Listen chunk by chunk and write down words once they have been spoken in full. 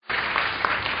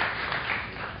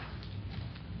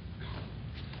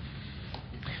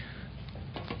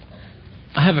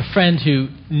I have a friend who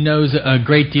knows a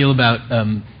great deal about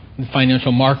the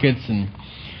financial markets, and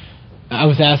I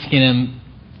was asking him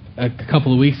a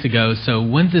couple of weeks ago, so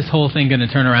when's this whole thing going to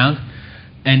turn around?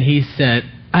 And he said,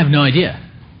 I have no idea.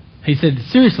 He said,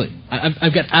 seriously,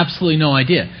 I've got absolutely no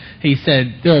idea. He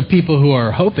said, there are people who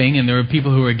are hoping and there are people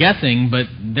who are guessing, but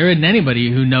there isn't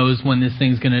anybody who knows when this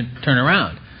thing's going to turn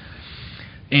around.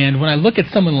 And when I look at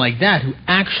someone like that who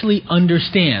actually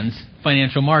understands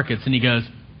financial markets, and he goes,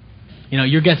 you know,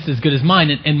 your guess is as good as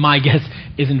mine, and my guess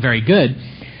isn't very good,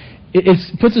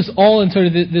 it puts us all in sort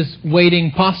of this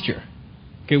waiting posture.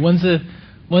 Okay, when's the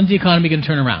economy going to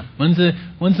turn around? When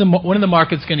are the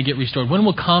markets going to get restored? When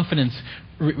will confidence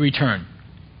return?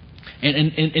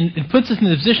 And it puts us in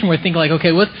the position where we think like,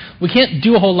 okay, we can't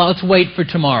do a whole lot. Let's wait for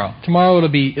tomorrow. Tomorrow it'll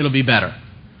be better.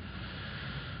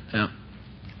 Now,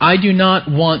 I do not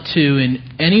want to in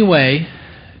any way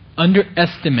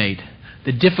underestimate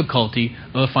the difficulty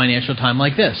of a financial time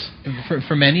like this.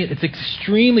 For many, it's an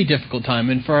extremely difficult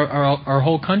time, and for our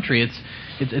whole country,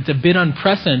 it's a bit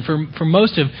unprecedented. For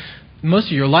most of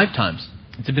your lifetimes,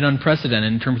 it's a bit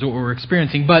unprecedented in terms of what we're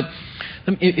experiencing. But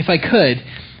if I could,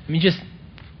 let me just,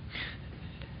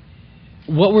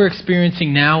 what we're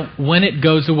experiencing now, when it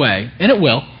goes away, and it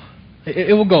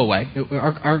will go away.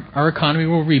 Our economy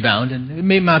will rebound, and it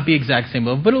may not be exact same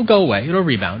level, but it'll go away. It'll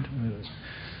rebound.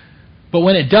 But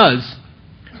when it does,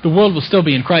 the world will still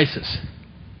be in crisis.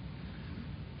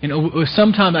 You know,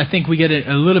 sometimes I think we get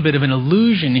a little bit of an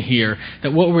illusion here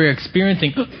that what we're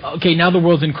experiencing, okay, now the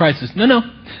world's in crisis. No.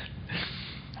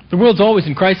 The world's always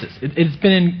in crisis. It's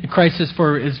been in crisis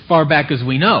for as far back as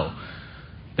we know.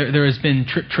 There has been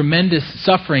tremendous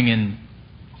suffering and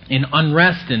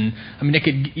unrest, and I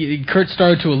mean, Kurt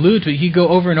started to allude to it. He could go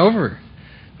over and over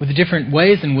with the different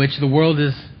ways in which the world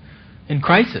is in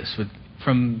crisis,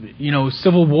 from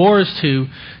civil wars to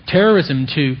terrorism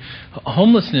to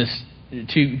homelessness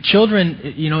to children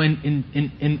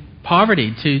in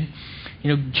poverty to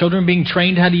children being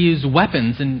trained how to use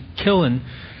weapons and kill in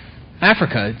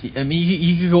Africa. I mean,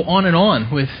 you could go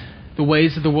on with the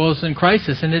ways that the world is in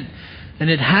crisis, and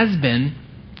it has been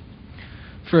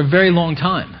for a very long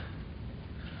time.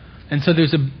 And so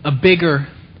there's a bigger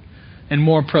and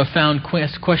more profound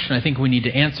question I think we need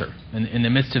to answer in the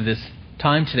midst of this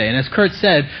time today. And as Kurt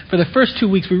said, for the first 2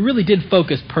 weeks we really did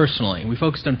focus personally. We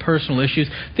focused on personal issues.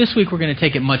 This week we're going to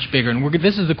take it much bigger, and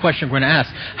this is the question we're going to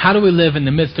ask. How do we live in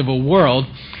the midst of a world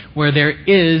where there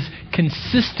is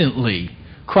consistently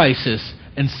crisis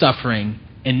and suffering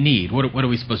and need? What are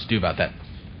we supposed to do about that?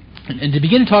 And to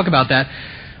begin to talk about that,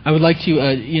 I would like to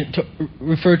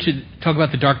talk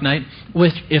about The Dark Knight.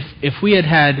 Which, if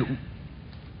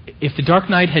The Dark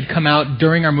Knight had come out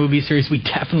during our movie series, we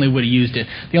definitely would have used it.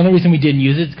 The only reason we didn't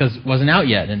use it is because it wasn't out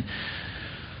yet. And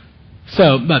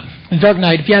so, but The Dark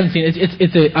Knight, if you haven't seen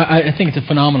it, I think it's a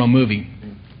phenomenal movie.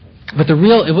 But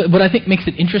what I think makes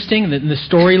it interesting, the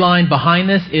storyline behind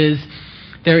this is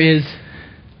there is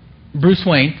Bruce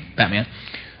Wayne, Batman,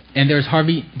 and there's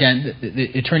Harvey Dent,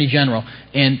 the Attorney General,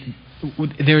 and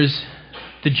there's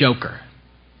the Joker.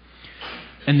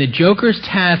 And the Joker's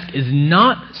task is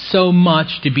not so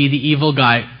much to be the evil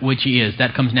guy, which he is.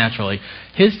 That comes naturally.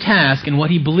 His task and what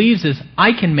he believes is,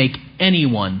 I can make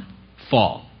anyone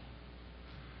fall.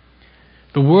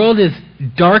 The world is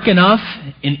dark enough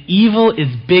and evil is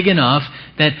big enough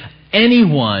that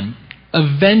anyone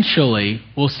eventually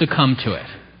will succumb to it.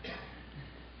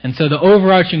 And so the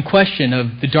overarching question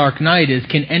of The Dark Knight is,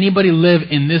 can anybody live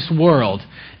in this world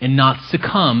and not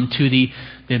succumb to the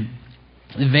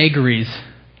vagaries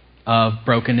of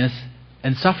brokenness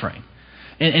and suffering?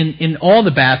 And in all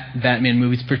the Batman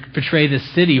movies portray this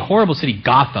city, horrible city,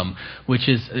 Gotham, which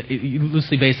is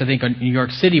loosely based, I think, on New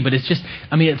York City, but it's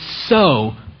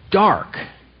so dark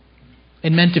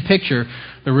and meant to picture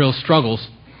the real struggles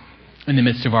in the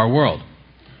midst of our world.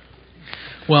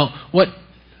 Well, what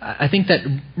I think that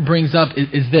brings up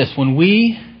is this. When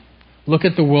we look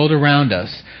at the world around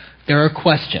us, there are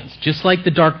questions. Just like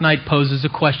The Dark Knight poses a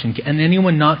question, can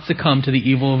anyone not succumb to the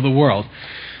evil of the world?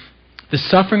 The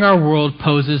suffering of our world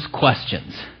poses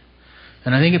questions.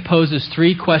 And I think it poses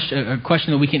a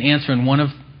question that we can answer in one of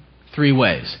three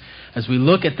ways. As we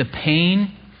look at the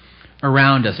pain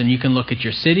around us, and you can look at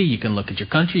your city, you can look at your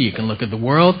country, you can look at the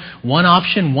world, one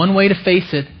option, one way to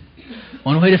face it,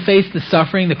 one way to face the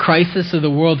suffering, the crisis of the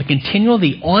world, the continual,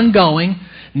 the ongoing,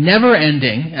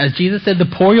 never-ending, as Jesus said, the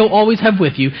poor you'll always have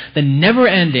with you, the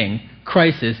never-ending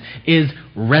crisis is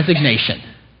resignation.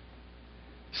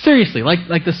 Seriously,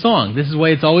 like the song, this is the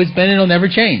way it's always been and it'll never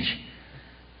change.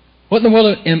 What in the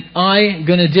world am I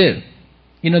going to do?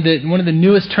 One of the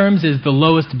newest terms is the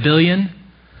lowest billion.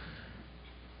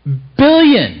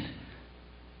 Billion!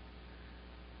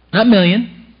 Not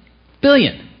million,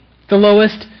 billion. The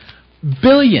lowest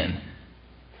billion.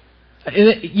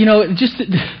 You know, just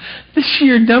the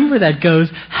sheer number that goes,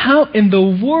 how in the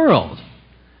world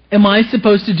am I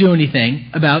supposed to do anything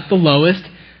about the lowest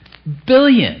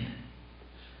billion?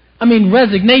 I mean,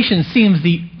 resignation seems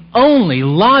the only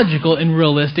logical and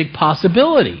realistic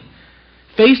possibility.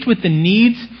 Faced with the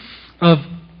needs of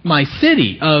my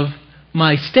city, of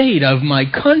my state, of my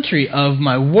country, of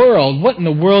my world, what in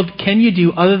the world can you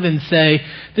do other than say,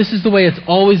 this is the way it's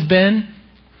always been,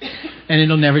 and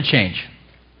it'll never change?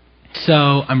 So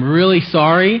I'm really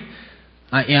sorry.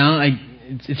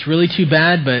 It's really too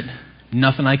bad, but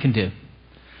nothing I can do.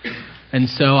 And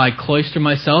so I cloister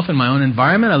myself in my own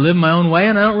environment. I live my own way,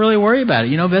 and I don't really worry about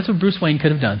it. You know, that's what Bruce Wayne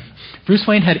could have done. Bruce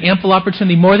Wayne had ample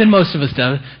opportunity, more than most of us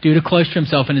do, to cloister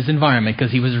himself in his environment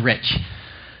because he was rich.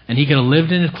 And he could have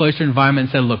lived in his cloistered environment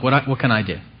and said, look, what can I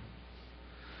do?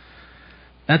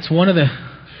 That's one of the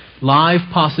live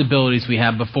possibilities we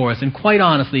have before us. And quite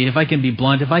honestly, if I can be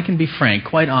blunt, if I can be frank,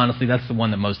 quite honestly, that's the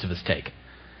one that most of us take.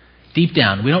 Deep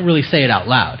down, we don't really say it out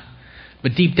loud.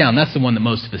 But deep down, that's the one that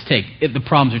most of us take. If the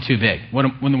problems are too big. What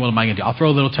in the world am I going to do? I'll throw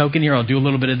a little token here, I'll do a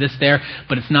little bit of this there,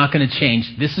 but it's not going to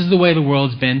change. This is the way the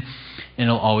world's been, and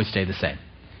it'll always stay the same.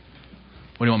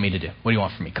 What do you want me to do? What do you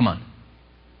want from me? Come on.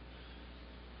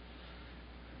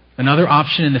 Another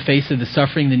option in the face of the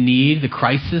suffering, the need, the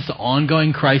crisis, the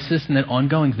ongoing crisis, and that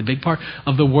ongoing is the big part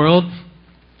of the world,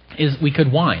 is we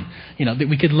could whine. You know, that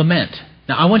we could lament.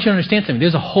 Now, I want you to understand something.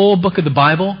 There's a whole book of the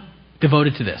Bible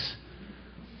devoted to this.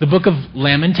 The book of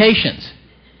Lamentations.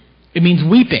 It means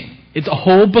weeping. It's a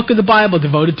whole book of the Bible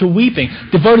devoted to weeping.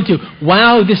 Devoted to,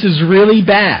 wow, this is really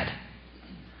bad.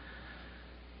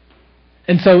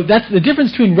 And so that's the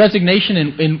difference between resignation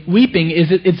and weeping is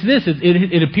it's this.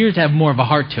 It appears to have more of a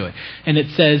heart to it. And it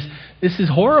says, this is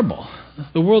horrible.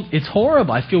 The world, it's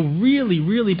horrible. I feel really,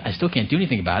 really, I still can't do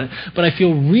anything about it, but I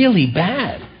feel really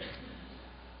bad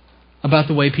about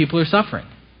the way people are suffering.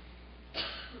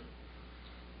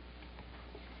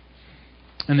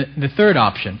 And the third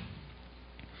option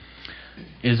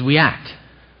is we act.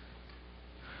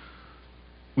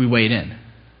 We wade in.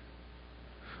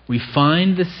 We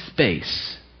find the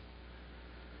space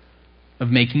of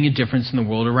making a difference in the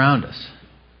world around us.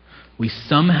 We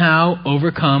somehow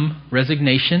overcome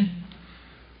resignation.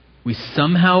 We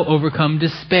somehow overcome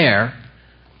despair,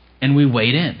 and we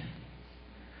wade in.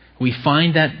 We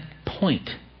find that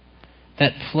point,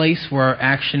 that place where our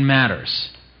action matters,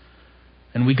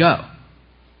 and we go.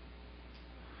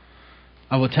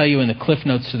 I will tell you in the cliff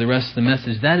notes to the rest of the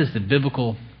message, that is the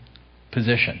biblical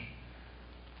position.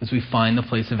 As we find the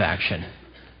place of action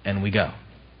and we go.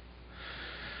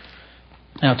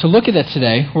 Now, to look at that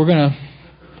today, we're going to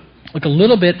look a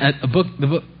little bit at the book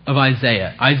of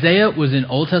Isaiah. Isaiah was an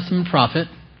Old Testament prophet,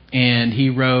 and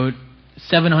he wrote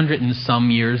 700 and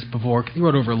some years before, he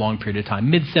wrote over a long period of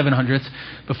time, mid-700s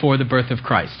before the birth of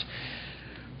Christ.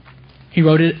 He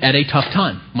wrote it at a tough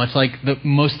time, much like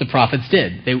most of the prophets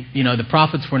did. The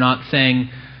prophets were not saying,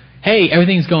 hey,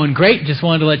 everything's going great, just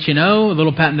wanted to let you know, a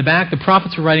little pat in the back. The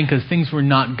prophets were writing because things were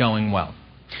not going well.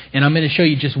 And I'm going to show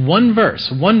you just one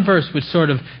verse which sort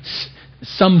of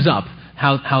sums up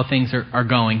how things are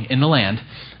going in the land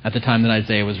at the time that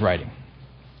Isaiah was writing.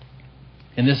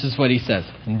 And this is what he says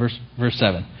in verse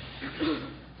 7.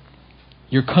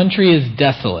 Your country is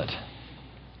desolate.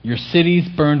 Your cities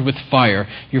burned with fire.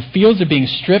 Your fields are being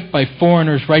stripped by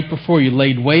foreigners right before you,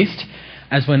 laid waste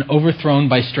as when overthrown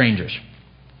by strangers.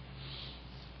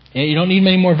 You don't need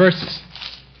many more verses.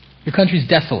 Your country's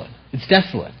desolate. It's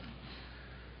desolate.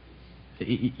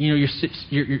 Your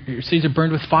cities are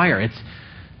burned with fire.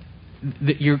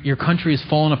 Your country is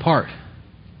fallen apart.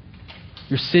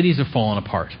 Your cities are fallen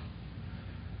apart.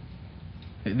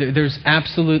 There's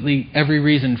absolutely every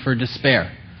reason for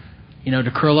despair.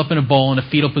 To curl up in a ball in a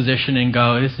fetal position and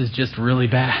go, this is just really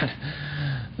bad.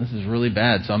 This is really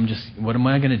bad. So what am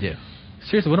I going to do?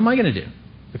 Seriously, what am I going to do?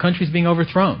 The country's being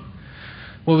overthrown.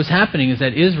 What was happening is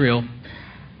that Israel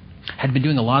had been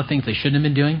doing a lot of things they shouldn't have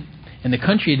been doing, and the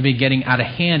country had been getting out of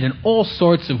hand in all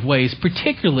sorts of ways,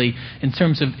 particularly in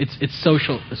terms of its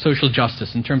social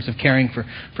justice, in terms of caring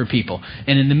for people.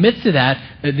 And in the midst of that,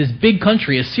 this big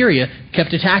country, Assyria,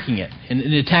 kept attacking it. And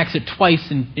it attacks it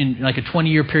twice in like a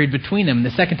 20-year period between them. And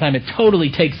the second time, it totally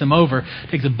takes them over,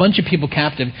 takes a bunch of people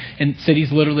captive, and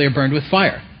cities literally are burned with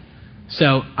fire.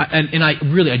 So,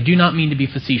 I do not mean to be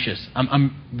facetious.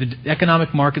 The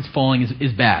economic market's falling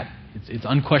is bad. It's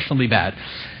unquestionably bad.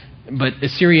 But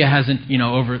Assyria hasn't,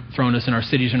 overthrown us, and our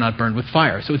cities are not burned with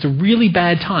fire. So it's a really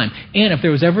bad time. And if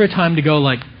there was ever a time to go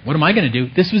like, what am I going to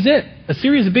do? This was it.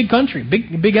 Assyria is a big country,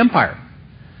 big empire,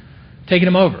 taking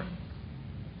them over.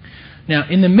 Now,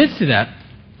 in the midst of that,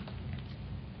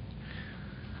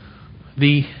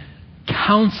 the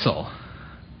counsel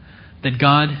that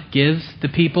God gives the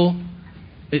people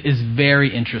is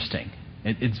very interesting.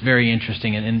 It's very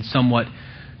interesting and somewhat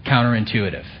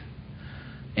counterintuitive.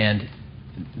 And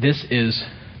this is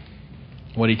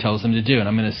what he tells them to do. And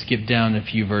I'm going to skip down a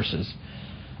few verses.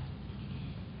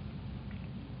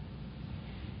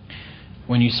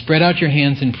 When you spread out your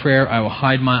hands in prayer, I will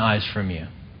hide my eyes from you.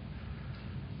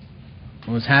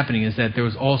 What was happening is that there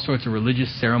was all sorts of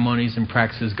religious ceremonies and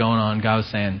practices going on. God was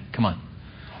saying, come on.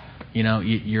 You know,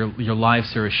 your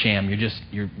lives are a sham.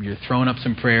 You're throwing up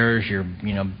some prayers. You're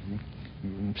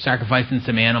sacrificing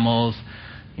some animals.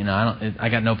 You know, I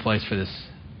got no place for this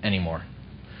anymore.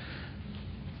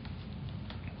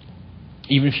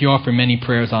 Even if you offer many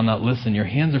prayers, I'll not listen. Your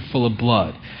hands are full of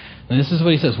blood. And this is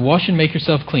what he says: wash and make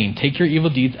yourself clean. Take your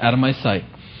evil deeds out of my sight.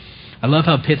 I love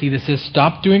how pithy this is.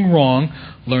 Stop doing wrong.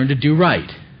 Learn to do right.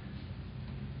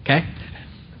 Okay?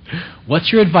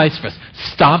 What's your advice for us?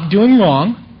 Stop doing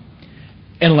wrong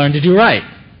and learn to do right.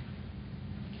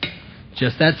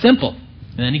 Just that simple.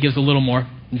 And then he gives a little more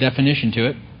definition to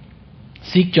it.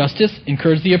 Seek justice,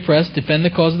 encourage the oppressed, defend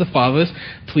the cause of the fatherless,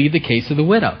 plead the case of the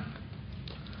widow.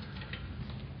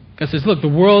 God says, look, the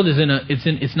world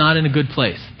it's not in a good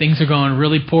place. Things are going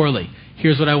really poorly.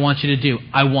 Here's what I want you to do.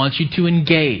 I want you to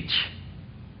engage.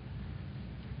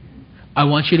 I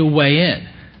want you to weigh in.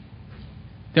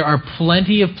 There are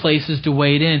plenty of places to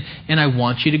wade in, and I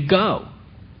want you to go.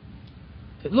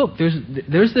 Look, there's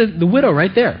the widow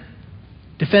right there.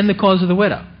 Defend the cause of the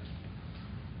widow.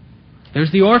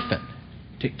 There's the orphan.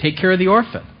 Take care of the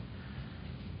orphan.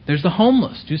 There's the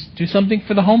homeless. Do something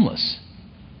for the homeless.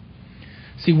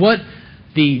 See, what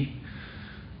the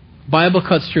Bible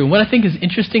cuts through. And what I think is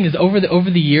interesting is over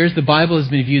the years, the Bible has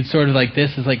been viewed sort of like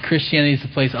this, as like Christianity is a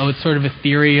place, it's sort of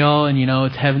ethereal, and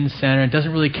it's heaven-centered. It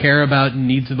doesn't really care about the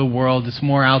needs of the world. It's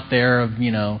more out there of,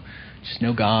 just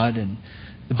know God. And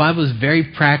the Bible is very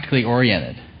practically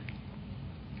oriented,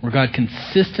 where God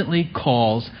consistently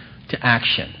calls to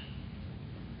action.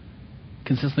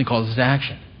 Consistently calls us to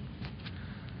action.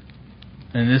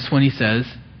 And in this one he says,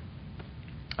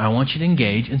 I want you to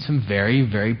engage in some very,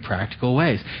 very practical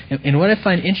ways. And what I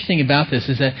find interesting about this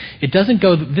is that it doesn't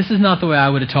go, this is not the way I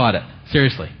would have taught it.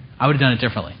 Seriously. I would have done it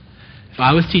differently. If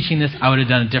I was teaching this, I would have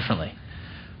done it differently.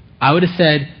 I would have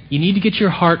said, you need to get your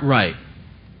heart right.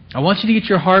 I want you to get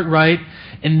your heart right,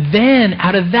 and then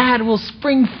out of that will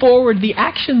spring forward the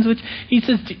actions, which he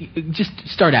says, just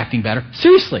start acting better.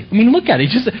 Seriously. I mean, look at it.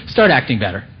 Just start acting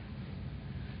better.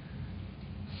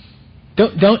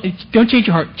 Don't change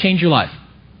your heart. Change your life.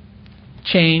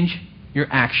 Change your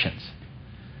actions.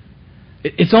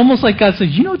 It's almost like God says,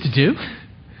 you know what to do.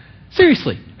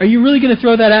 Seriously. Are you really going to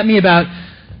throw that at me about,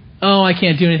 I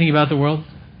can't do anything about the world?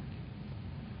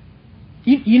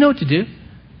 You know what to do.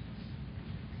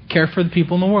 Care for the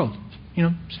people in the world.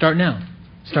 Start now.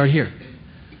 Start here.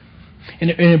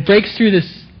 And it breaks through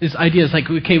this idea. It's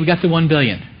like, okay, we got the 1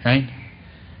 billion, right?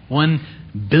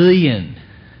 1 billion.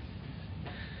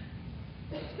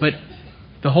 But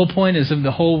the whole point is of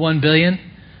the whole 1 billion,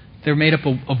 they're made up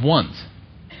of ones.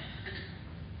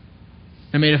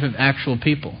 They're made up of actual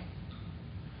people.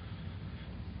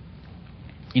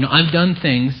 I've done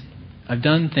things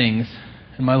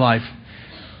in my life,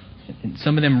 and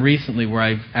some of them recently, where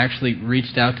I've actually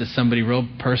reached out to somebody real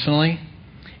personally,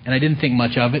 and I didn't think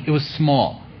much of it. It was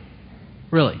small.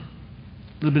 Really.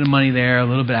 A little bit of money there, a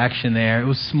little bit of action there. It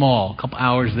was small. A couple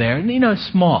hours there.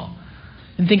 Small.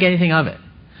 Didn't think anything of it.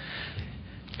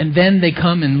 And then they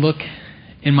come and look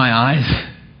in my eyes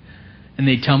and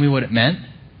they tell me what it meant.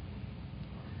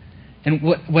 And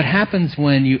what happens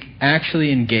when you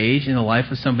actually engage in the life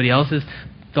of somebody else is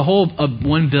the whole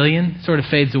 1 billion sort of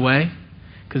fades away,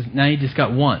 because now you just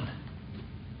got one.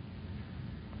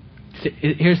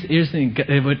 Here's the thing.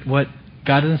 What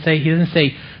God doesn't say, He doesn't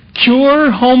say, cure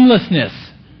homelessness.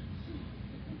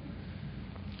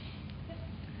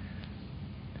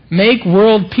 Make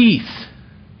world peace.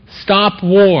 Stop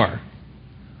war.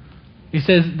 He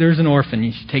says, there's an orphan.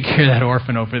 You should take care of that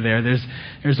orphan over there.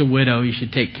 There's a widow. You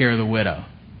should take care of the widow.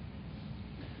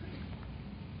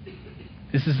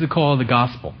 This is the call of the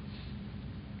gospel.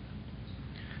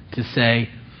 To say,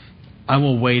 I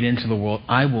will wade into the world.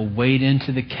 I will wade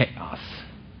into the chaos.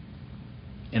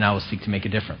 And I will seek to make a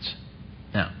difference.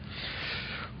 Now,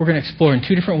 we're going to explore in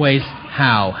two different ways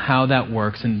how that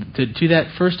works. And to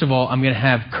that, first of all, I'm going to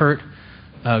have Kurt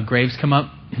Graves come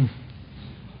up.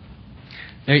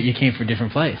 There, you came from a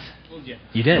different place. Yeah.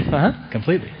 You did. Uh-huh.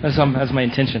 Completely. That's my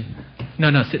intention.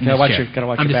 No, sit in this chair. Gotta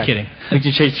watch I'm your just back. kidding. We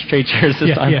can trade chairs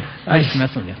this time. Yeah. I just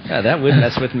mess with you. Yeah, that would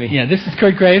mess with me. Yeah, this is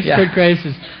Kurt Graves. Yeah. Kurt Graves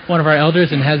is one of our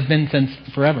elders and has been since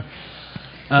forever.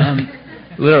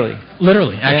 Literally.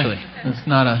 Literally, actually. Yeah.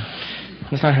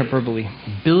 It's not hyperbole.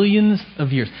 Billions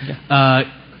of years. Yeah.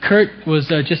 Kurt was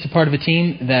just a part of a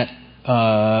team that,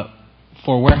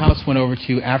 for Warehouse, went over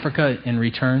to Africa and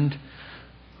returned.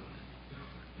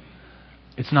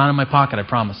 It's not in my pocket, I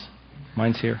promise.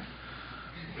 Mine's here.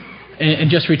 And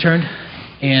just returned.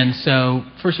 And so,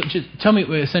 first, just tell me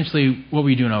essentially what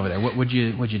were you doing over there? What'd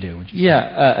you do?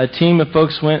 A team of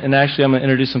folks went, and actually I'm going to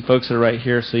introduce some folks that are right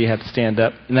here, so you have to stand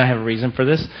up. And I have a reason for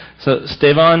this. So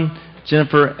Stavon,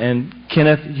 Jennifer, and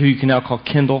Kenneth, who you can now call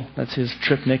Kendall, that's his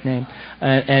trip nickname,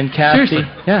 and Kathy.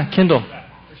 Seriously? Yeah, Kendall.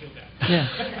 Yeah,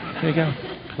 there you go.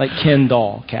 Like Ken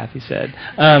doll, Kathy said.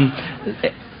 And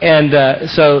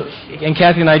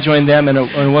Kathy and I joined them, and a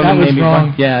woman that was named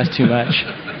wrong. Yeah, it's too much.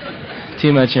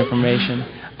 Too much information.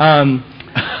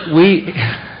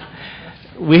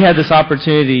 We had this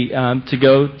opportunity to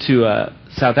go to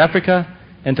South Africa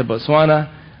and to Botswana,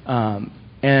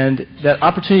 and that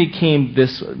opportunity came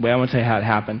this way. I want to tell you how it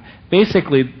happened.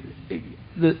 Basically,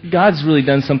 God's really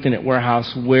done something at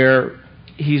Warehouse where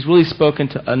He's really spoken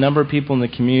to a number of people in the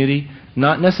community,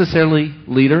 not necessarily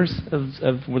leaders of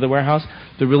the Warehouse,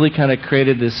 but really kind of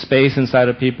created this space inside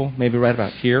of people, maybe right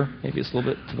about here, maybe it's a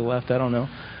little bit to the left, I don't know.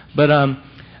 But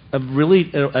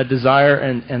a desire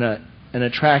and an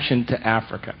attraction to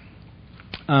Africa.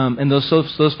 And those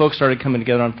folks started coming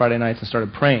together on Friday nights and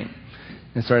started praying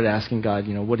and started asking God,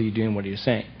 what are you doing, what are you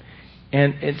saying?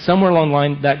 And somewhere along the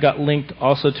line, that got linked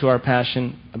also to our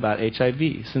passion about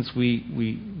HIV. Since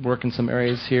we work in some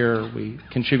areas here, we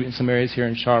contribute in some areas here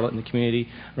in Charlotte in the community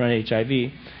around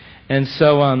HIV. And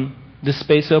so this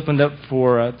space opened up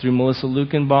for through Melissa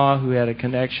Lukenbaugh, who had a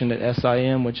connection at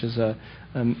SIM, which is a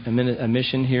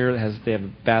mission here. They have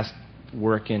vast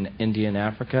work in India and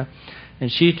Africa. And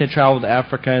she had traveled to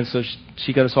Africa, and so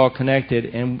she got us all connected.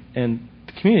 And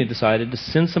the community decided to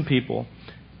send some people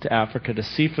to Africa to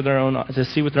see with their own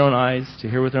eyes, to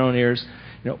hear with their own ears,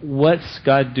 what's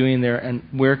God doing there, and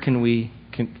where can we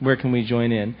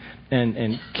join in?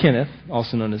 And Kenneth,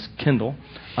 also known as Kendall,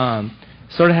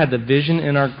 sort of had the vision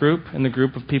in our group, and the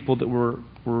group of people that were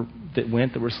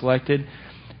selected,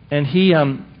 and he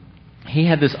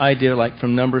had this idea, like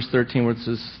from Numbers 13, where it's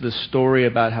this story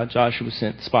about how Joshua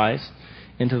sent spies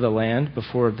into the land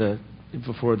before the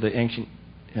ancient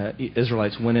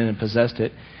Israelites went in and possessed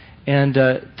it. And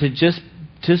to just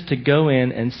to go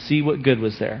in and see what good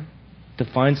was there, to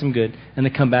find some good, and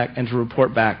to come back and to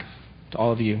report back to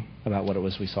all of you about what it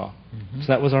was we saw. Mm-hmm. So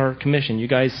that was our commission. You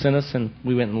guys sent us, and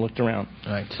we went and looked around.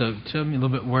 All right. So tell me a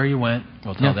little bit where you went.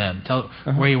 Well, tell them. Tell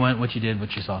where you went, what you did,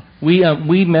 what you saw.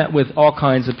 We met with all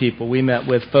kinds of people. We met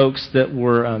with folks that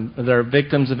are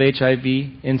victims of HIV.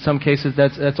 In some cases,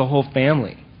 that's a whole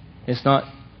family. It's not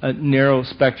a narrow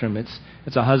spectrum. It's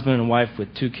a husband and wife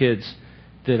with 2 kids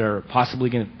that are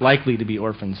likely to be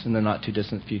orphans in the not too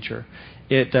distant future.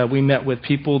 We met with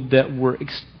people that were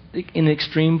in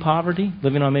extreme poverty,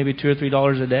 living on maybe $2 or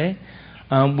 $3 a day.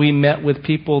 We met with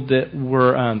people that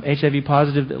were HIV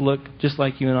positive that looked just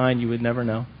like you and I, and you would never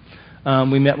know.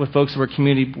 We met with folks that were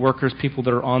community workers, people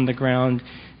that are on the ground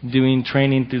doing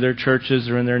training through their churches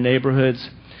or in their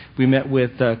neighborhoods. We met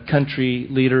with country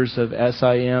leaders of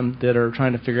SIM that are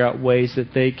trying to figure out ways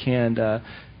that they can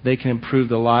improve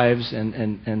the lives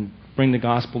and bring the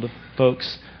gospel to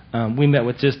folks. We met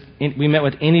with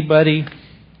anybody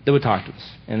that would talk to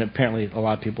us, and apparently a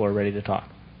lot of people are ready to talk.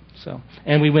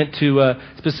 And we went to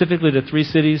specifically to 3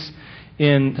 cities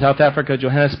in South Africa: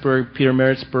 Johannesburg,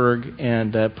 Pietermaritzburg,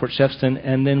 and Port Shepstone.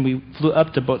 And then we flew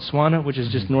up to Botswana, which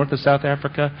is just north of South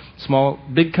Africa.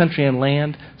 Big country and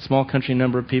land, small country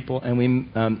number of people, and we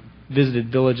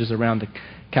visited villages around the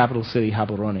capital city,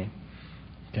 Gaborone.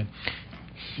 Okay.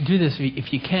 Do this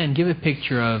if you can. Give a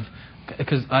picture of,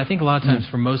 because I think a lot of times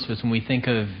for most of us, when we think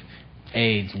of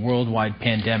AIDS, worldwide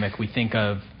pandemic, we think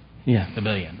of the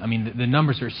billion. I mean, the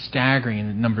numbers are staggering in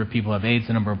the number of people who have AIDS,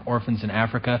 the number of orphans in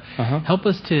Africa. Uh-huh. Help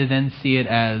us to then see it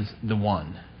as the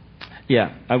one.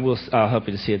 Yeah, I will. I'll help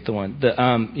you to see it the one.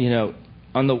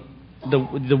 On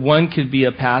the one could be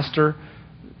a pastor.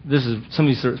 This is some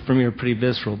of these for me are pretty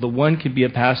visceral. The one could be a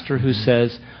pastor who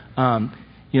says,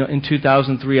 in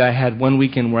 2003, I had one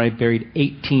weekend where I buried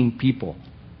 18 people.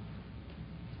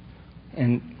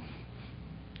 And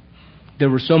there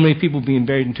were so many people being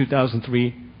buried in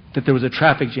 2003 that there was a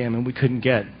traffic jam and we couldn't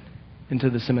get into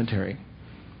the cemetery.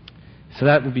 So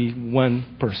that would be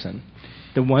one person.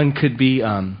 The one could be,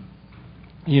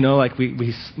 like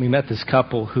we met this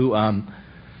couple who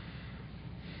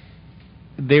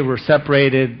they were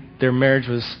separated. Their marriage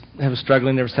was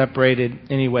struggling. They were separated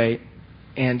anyway,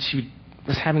 and she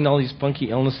was having all these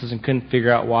funky illnesses and couldn't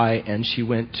figure out why. And she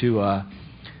went to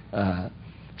find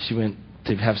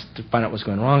out what's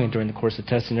going wrong. And during the course of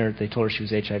testing her, they told her she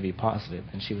was HIV positive,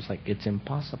 and she was like, "It's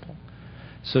impossible."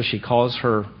 So she calls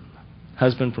her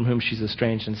husband, from whom she's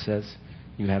estranged, and says,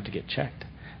 "You have to get checked."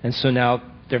 And so now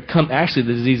actually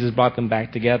the disease has brought them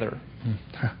back together.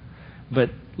 But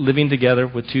living together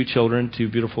with 2 children, 2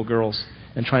 beautiful girls,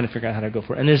 and trying to figure out how to go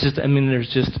for it. And there's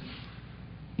just,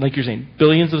 like you're saying,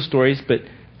 billions of stories, but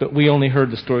we only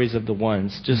heard the stories of the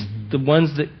ones, just the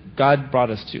ones that God brought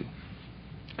us to.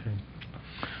 Okay.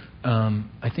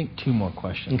 I think 2 more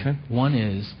questions. Okay. One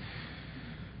is,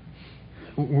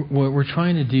 what we're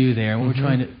trying to do there, what we're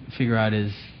trying to figure out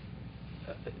is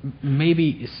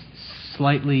maybe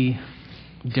slightly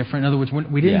different. In other words,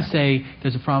 we didn't say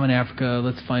there's a problem in Africa,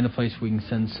 let's find a place where we can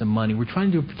send some money. We're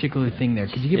trying to do a particular thing there.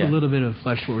 Could you give a little bit of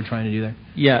flesh to what we're trying to do there?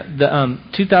 Yeah, the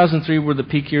 2003 were the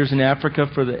peak years in Africa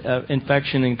for the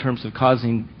infection in terms of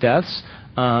causing deaths.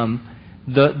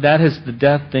 The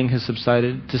death thing has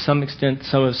subsided to some extent.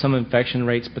 Some infection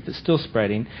rates, but it's still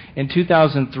spreading. In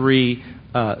 2003,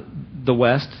 the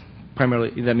West,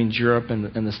 primarily that means Europe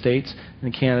and the States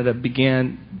and Canada,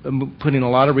 began putting a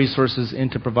lot of resources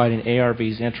into providing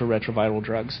ARVs, antiretroviral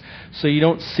drugs. So you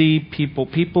don't see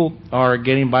people are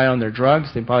getting by on their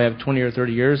drugs. They probably have 20 or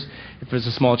 30 years. If there's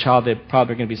a small child, they're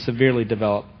probably going to be severe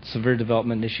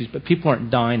development issues, but people aren't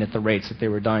dying at the rates that they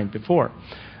were dying before.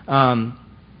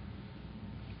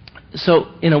 So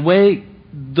in a way,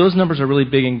 those numbers are really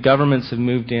big, and governments have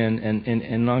moved in,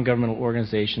 and non-governmental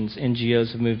organizations,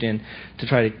 NGOs have moved in to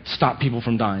try to stop people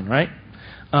from dying, right?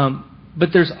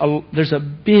 But there's a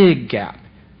big gap.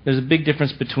 There's a big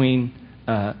difference between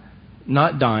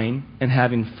not dying and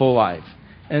having full life.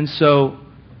 And so,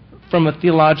 from a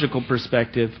theological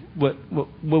perspective,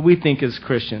 what we think as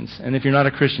Christians, and if you're not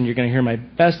a Christian, you're going to hear my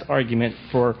best argument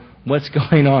for what's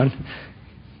going on,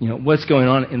 what's going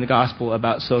on in the gospel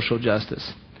about social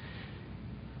justice.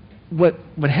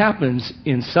 What happens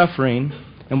in suffering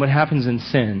and what happens in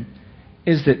sin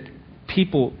is that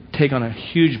people take on a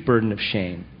huge burden of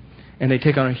shame, and they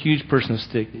take on a huge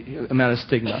amount of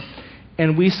stigma.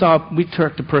 And we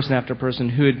talked to person after person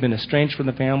who had been estranged from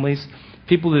the families,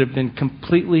 people that have been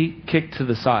completely kicked to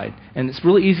the side. And it's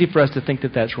really easy for us to think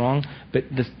that that's wrong, but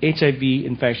the HIV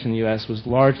infection in the U.S. was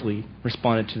largely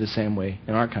responded to the same way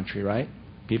in our country, right?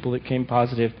 People that came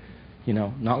positive,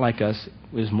 not like us,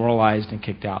 was moralized and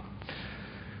kicked out.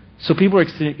 So people are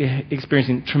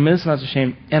experiencing tremendous amounts of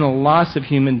shame and a loss of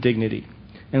human dignity.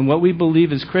 And what we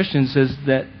believe as Christians is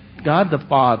that God the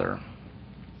Father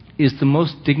is the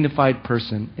most dignified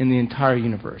person in the entire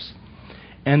universe.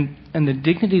 And the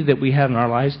dignity that we have in our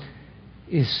lives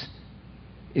is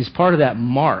part of that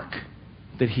mark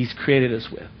that He's created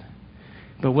us with.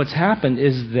 But what's happened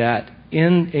is that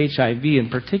in HIV in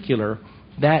particular,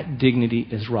 that dignity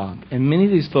is robbed. And many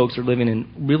of these folks are living in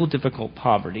real difficult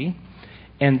poverty,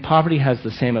 and poverty has the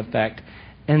same effect.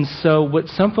 And so what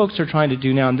some folks are trying to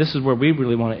do now, and this is where we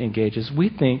really want to engage, is we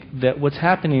think that what's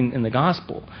happening in the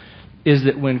gospel is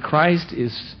that when Christ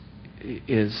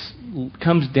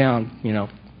comes down,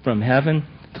 from heaven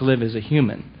to live as a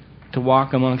human, to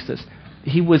walk amongst us,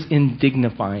 He was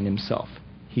indignifying Himself.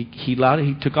 He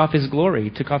took off His glory, He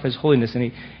took off His holiness,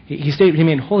 and he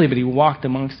remained holy, but He walked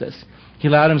amongst us. He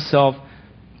allowed Himself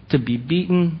to be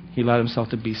beaten. He allowed Himself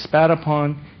to be spat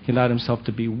upon. He allowed Himself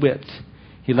to be whipped.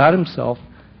 He allowed Himself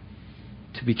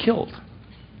to be killed.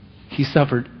 He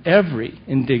suffered every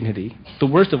indignity, the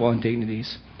worst of all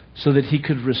indignities, so that He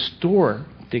could restore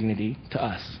dignity to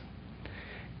us.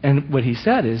 And what He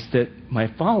said is that my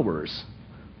followers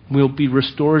will be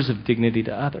restorers of dignity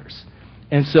to others.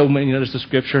 And so there's a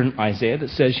scripture in Isaiah that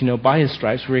says, by His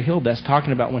stripes we were healed. That's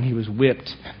talking about when He was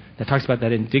whipped. That talks about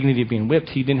that indignity of being whipped.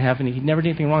 He never did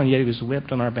anything wrong, yet He was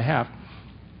whipped on our behalf.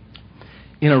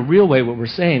 In a real way, what we're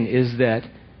saying is that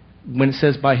when it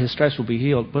says by His stripes we'll be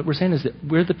healed, what we're saying is that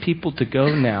we're the people to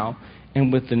go now,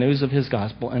 and with the news of His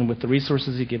gospel and with the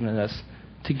resources He's given us,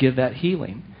 to give that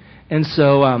healing. And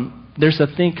so there's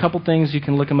couple things, you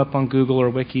can look them up on Google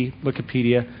or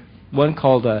Wikipedia. One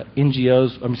called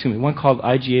one called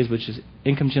IGAs, which is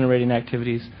income generating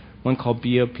activities. One called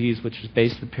BOPs, which is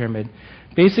base of the pyramid.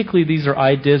 Basically, these are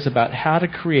ideas about how to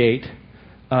create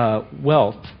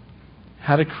wealth,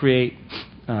 how to create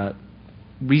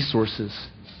resources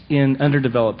in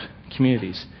underdeveloped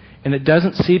communities. And it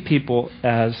doesn't see people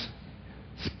as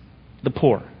the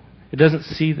poor.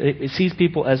 It sees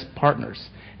people as partners.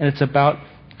 And it's about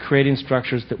creating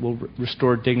structures that will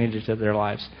restore dignity to their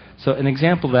lives. So an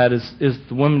example of that is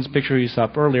the woman's picture you saw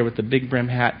up earlier with the big brim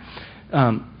hat.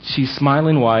 She's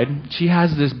smiling wide. She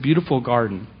has this beautiful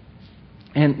garden.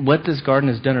 And what this garden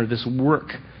has done, or this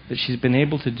work that she's been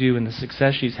able to do and the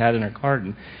success she's had in her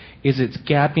garden, is it's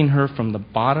gapping her from the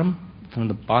bottom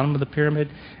of the pyramid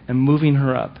and moving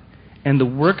her up. And the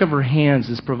work of her hands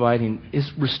is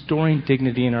restoring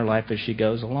dignity in her life as she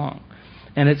goes along.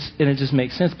 And it just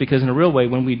makes sense, because in a real way,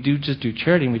 when we do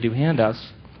charity and we do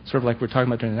handouts, sort of like we're talking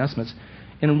about during the estimates,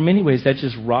 in many ways that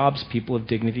just robs people of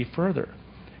dignity further.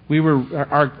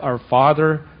 Our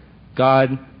Father,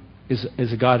 God,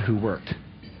 is a God who worked.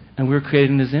 And we were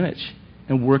created in His image.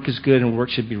 And work is good, and work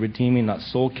should be redeeming, not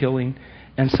soul-killing.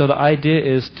 And so the idea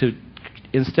is to,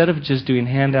 instead of just doing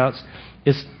handouts,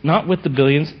 it's not with the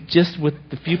billions, just with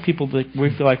the few people that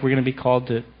we feel like we're going to be called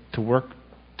to work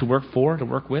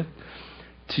with,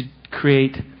 to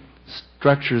create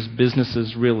structures,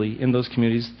 businesses really, in those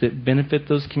communities that benefit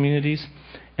those communities,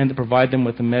 and to provide them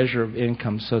with a measure of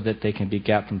income so that they can be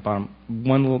gapped from the bottom.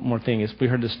 One little more thing is, we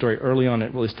heard this story early on,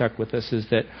 it really stuck with us, is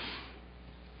that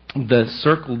the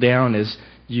circle down is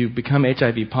you become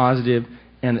HIV positive,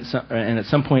 and at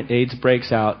some point AIDS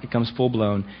breaks out, it becomes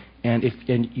full-blown, and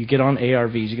you get on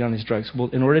ARVs, you get on these drugs. Well,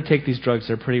 in order to take these drugs,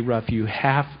 they're pretty rough. You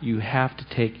have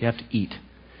to eat.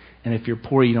 And if you're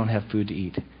poor, you don't have food to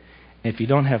eat. And if you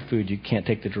don't have food, you can't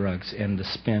take the drugs, and the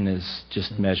spin is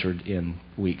just measured in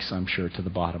weeks, I'm sure, to the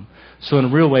bottom. So in a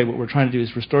real way, what we're trying to do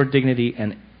is restore dignity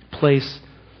and place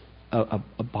a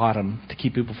bottom to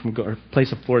keep people from or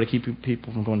place a floor to keep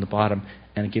people from going to the bottom,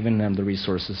 and giving them the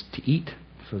resources to eat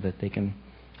so that they can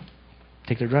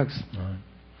take their drugs. All right.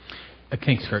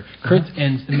 Thanks, Kurt. Kurt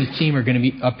and his team are going to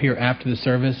be up here after the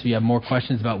service. If you have more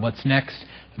questions about what's next,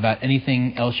 about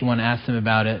anything else you want to ask them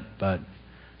about it, but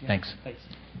thanks.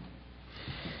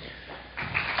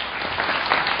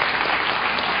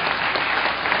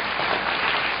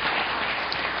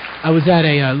 I was at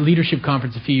a leadership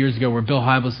conference a few years ago where Bill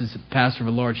Hybels, who's pastor of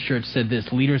a large church, said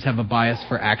this: leaders have a bias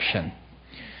for action.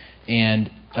 And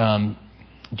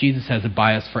Jesus has a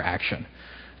bias for action.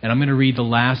 And I'm going to read the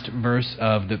last verse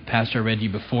of the passage I read to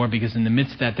you before, because in the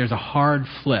midst of that, there's a hard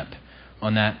flip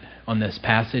on this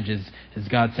passage. Is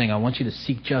God saying, I want you to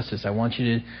seek justice. I want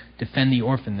you to defend the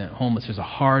orphan, the homeless. There's a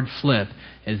hard flip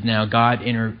as now God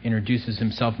introduces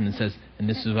himself and says, and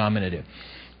this is what I'm going to do.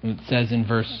 And it says in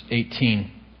verse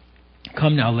 18,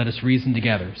 come now, let us reason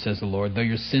together, says the Lord. Though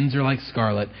your sins are like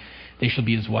scarlet, they shall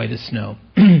be as white as snow.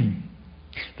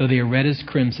 Though they are red as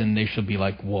crimson, they shall be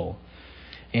like wool.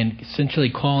 And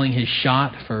essentially calling his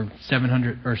shot for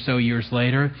 700 or so years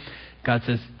later, God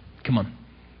says, come on.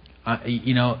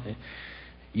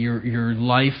 Your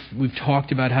life, we've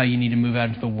talked about how you need to move out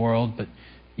into the world, but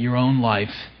your own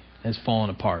life has fallen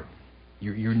apart.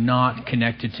 You're not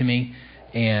connected to me,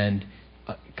 and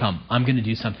come, I'm going to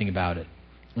do something about it.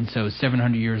 And so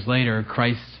 700 years later,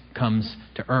 Christ comes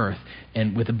to earth,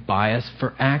 and with a bias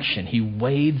for action, he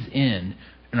wades in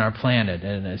our planet,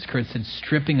 and as Kurt said,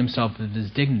 stripping himself of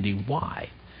his dignity. Why?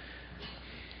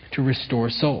 To restore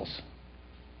souls.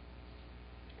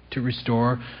 To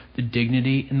restore the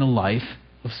dignity and the life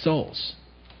of souls,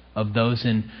 of those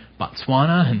in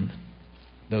Botswana and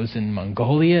those in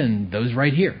Mongolia and those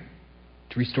right here.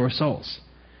 To restore souls.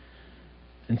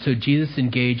 And so Jesus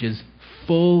engages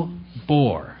full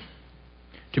bore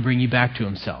to bring you back to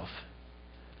himself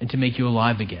and to make you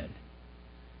alive again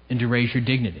and to raise your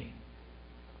dignity,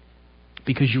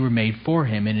 because you were made for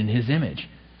him and in his image.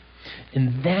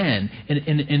 And then,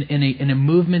 in a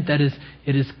movement that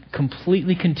is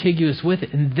completely contiguous with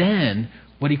it, and then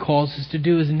what he calls us to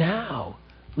do is now,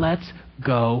 let's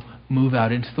go move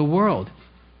out into the world.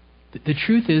 The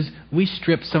truth is, we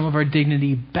strip some of our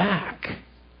dignity back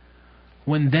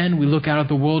when then we look out at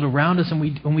the world around us and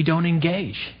we don't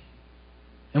engage.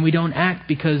 And we don't act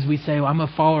because we say, well, I'm a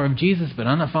follower of Jesus, but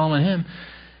I'm not following him.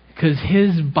 Because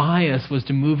his bias was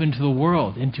to move into the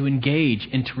world and to engage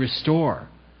and to restore.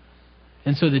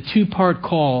 And so the two-part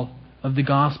call of the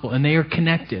gospel, and they are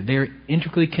connected, they are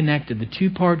intricately connected. The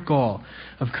two-part call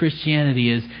of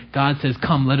Christianity is God says,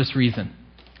 come, let us reason.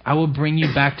 I will bring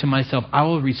you back to myself. I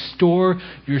will restore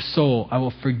your soul. I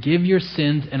will forgive your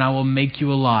sins, and I will make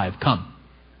you alive. Come.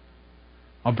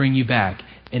 I'll bring you back.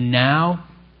 And now,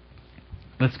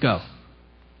 let's go.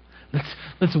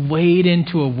 Let's wade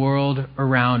into a world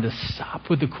around us. Stop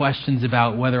with the questions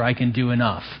about whether I can do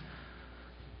enough.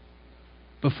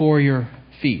 Before your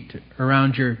feet,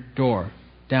 around your door,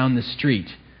 down the street,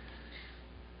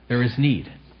 there is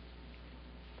need.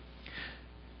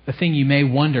 The thing you may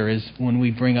wonder is when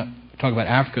we talk about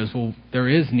Africa is, well, there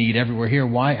is need everywhere here.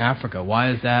 Why Africa?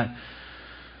 Why is that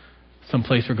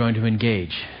someplace we're going to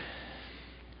engage.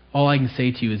 All I can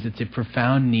say to you is it's a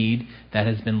profound need that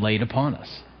has been laid upon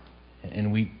us.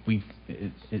 And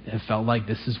it felt like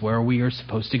this is where we are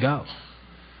supposed to go.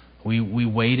 We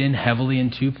weighed in heavily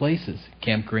in two places,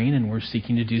 Camp Green, and we're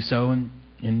seeking to do so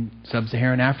in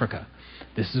sub-Saharan Africa.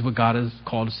 This is what God has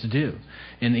called us to do.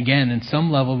 And again, in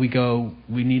some level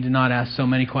we need to not ask so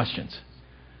many questions.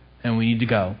 And we need to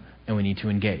go, and we need to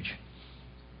engage.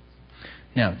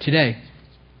 Now, today,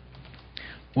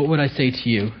 what would I say to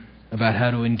you about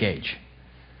how to engage?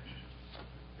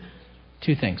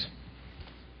 Two things.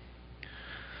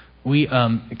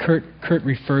 Kurt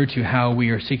referred to how we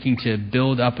are seeking to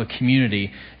build up a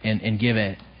community and give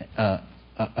a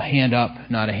hand up,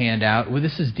 not a hand out. Well,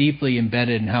 this is deeply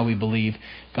embedded in how we believe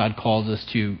God calls us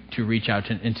to reach out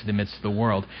into the midst of the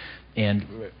world. And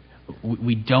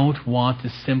we don't want to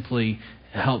simply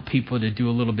help people to do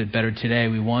a little bit better today.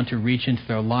 We want to reach into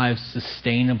their lives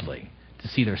sustainably, to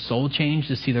see their soul change,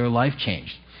 to see their life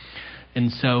changed.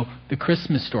 And so the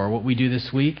Christmas store, what we do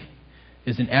this week,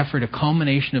 is an effort, a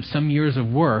culmination of some years of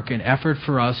work, an effort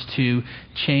for us to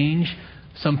change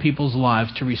some people's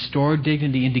lives, to restore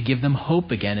dignity and to give them hope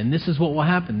again. And this is what will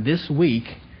happen. This week,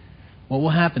 what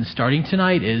will happen starting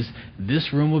tonight is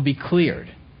this room will be cleared.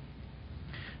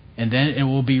 And then it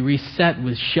will be reset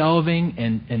with shelving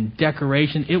and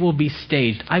decoration. It will be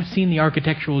staged. I've seen the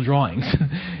architectural drawings.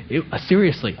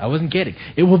 Seriously, I wasn't kidding.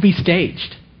 It will be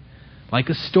staged like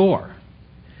a store.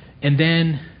 And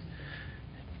then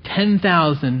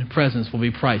 10,000 presents will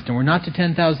be priced. And we're not to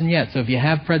 10,000 yet, so if you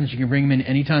have presents, you can bring them in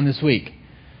anytime this week.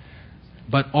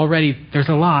 But already there's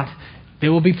a lot. They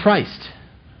will be priced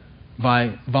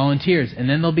by volunteers, and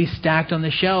then they'll be stacked on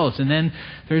the shelves. And then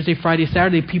Thursday, Friday,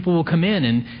 Saturday, people will come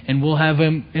in, and we'll have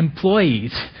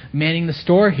employees manning the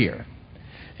store here,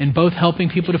 and both helping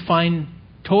people to find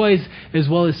toys as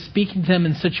well as speaking to them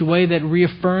in such a way that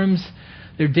reaffirms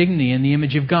their dignity in the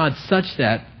image of God, such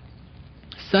that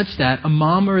a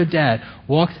mom or a dad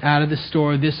walks out of the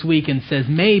store this week and says,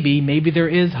 maybe there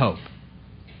is hope.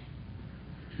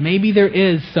 Maybe there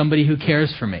is somebody who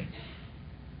cares for me.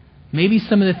 Maybe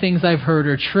some of the things I've heard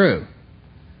are true.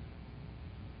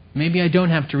 Maybe I don't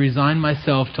have to resign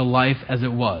myself to life as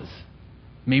it was.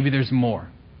 Maybe there's more.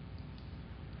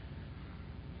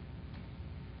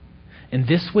 And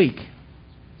this week,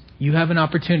 you have an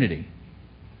opportunity.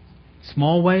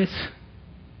 Small ways.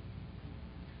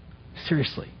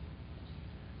 Seriously.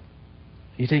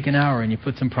 You take an hour and you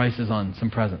put some prices on some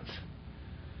presents.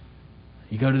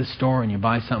 You go to the store and you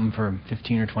buy something for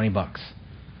 $15 or $20.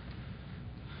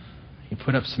 You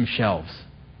put up some shelves.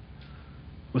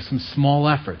 With some small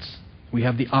efforts, we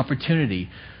have the opportunity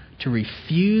to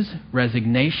refuse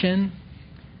resignation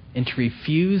and to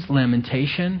refuse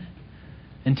lamentation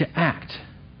and to act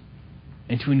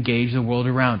and to engage the world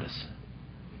around us.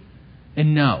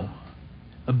 And no,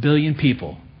 1 billion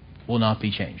people will not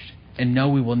be changed. And no,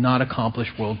 we will not accomplish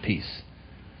world peace.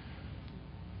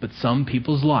 But some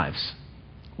people's lives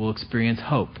will experience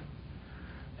hope.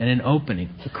 And an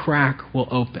opening, a crack will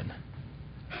open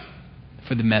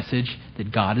for the message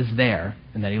that God is there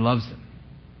and that He loves them.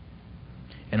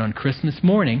 And on Christmas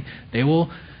morning, they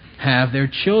will have their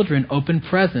children open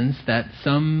presents that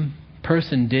some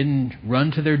person didn't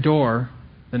run to their door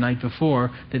the night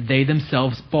before, that they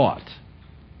themselves bought.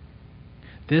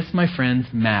 This, my friends,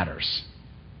 matters.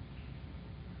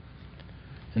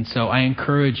 And so I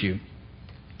encourage you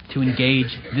to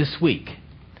engage this week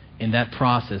in that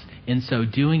process. In so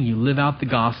doing, you live out the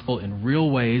gospel in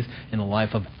real ways in the life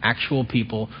of actual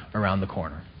people around the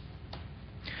corner.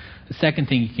 The second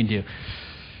thing you can do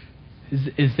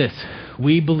is this.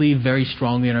 We believe very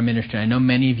strongly in our ministry. I know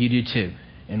many of you do too,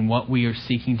 in what we are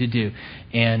seeking to do.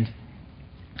 And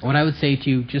what I would say to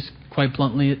you, just quite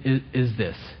bluntly, is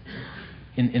this.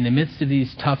 In the midst of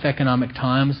these tough economic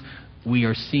times, we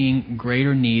are seeing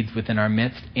greater needs within our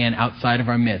midst and outside of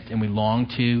our midst, and we long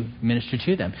to minister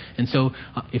to them. And so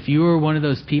if you are one of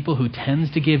those people who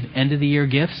tends to give end-of-the-year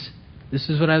gifts, this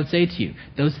is what I would say to you.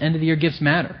 Those end-of-the-year gifts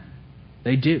matter.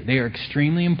 They do. They are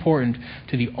extremely important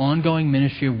to the ongoing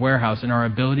ministry of Warehouse and our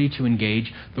ability to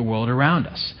engage the world around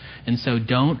us. And so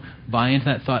don't buy into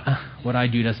that thought, what I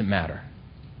do doesn't matter.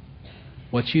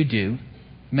 What you do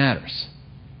matters.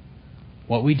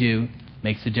 What we do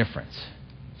makes a difference.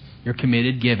 Your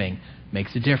committed giving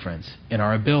makes a difference in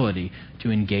our ability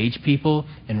to engage people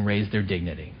and raise their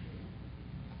dignity.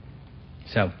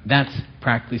 So that's,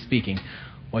 practically speaking,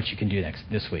 what you can do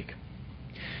this week.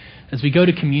 As we go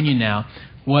to communion now,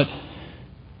 what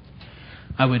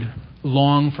I would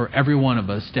long for every one of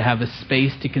us to have a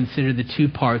space to consider the two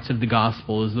parts of the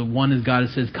gospel is the one is God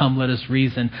says, come, let us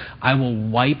reason. I will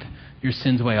wipe your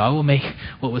sins away. I will make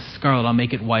what was scarlet, I'll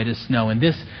make it white as snow. And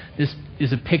this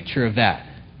is a picture of that.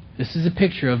 This is a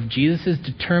picture of Jesus'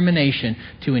 determination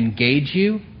to engage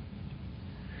you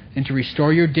and to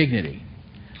restore your dignity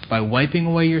by wiping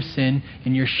away your sin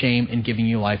and your shame and giving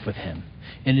you life with Him.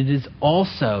 And it is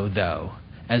also, though,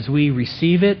 as we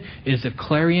receive it, it is a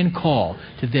clarion call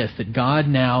to this, that God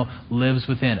now lives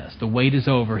within us. The wait is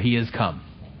over. He has come.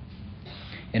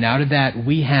 And out of that,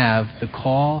 we have the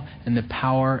call and the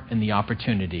power and the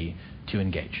opportunity to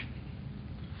engage.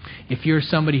 If you're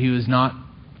somebody who has not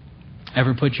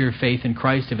ever put your faith in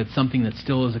Christ, if it's something that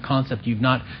still is a concept you've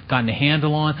not gotten a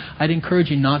handle on, I'd encourage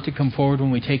you not to come forward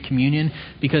when we take communion,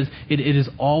 because it is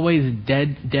always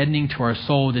deadening to our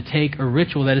soul to take a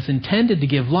ritual that is intended to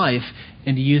give life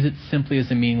and to use it simply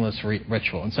as a meaningless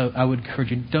ritual. And so I would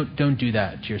encourage you, don't do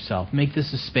that to yourself. Make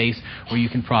this a space where you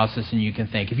can process and you can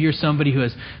think. If you're somebody who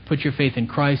has put your faith in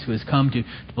Christ, who has come to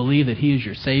believe that He is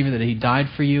your Savior, that He died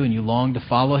for you, and you long to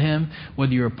follow Him,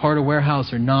 whether you're a part of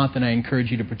Warehouse or not, then I encourage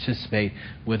you to participate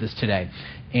with us today.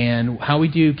 And how we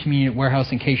do communion at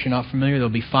Warehouse, in case you're not familiar, there'll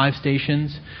be 5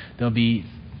 stations. There'll be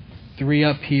 3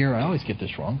 up here. I always get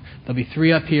this wrong. There'll be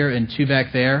 3 up here and 2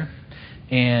 back there.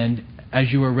 And as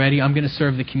you are ready, I'm going to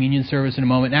serve the communion service in a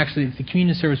moment. Actually, if the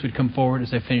communion service would come forward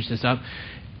as I finish this up,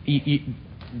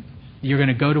 you're going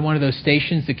to go to one of those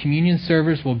stations. The communion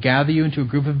servers will gather you into a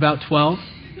group of about 12.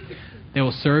 They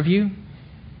will serve you.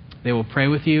 They will pray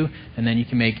with you, and then you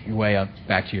can make your way up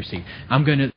back to your seat. I'm going to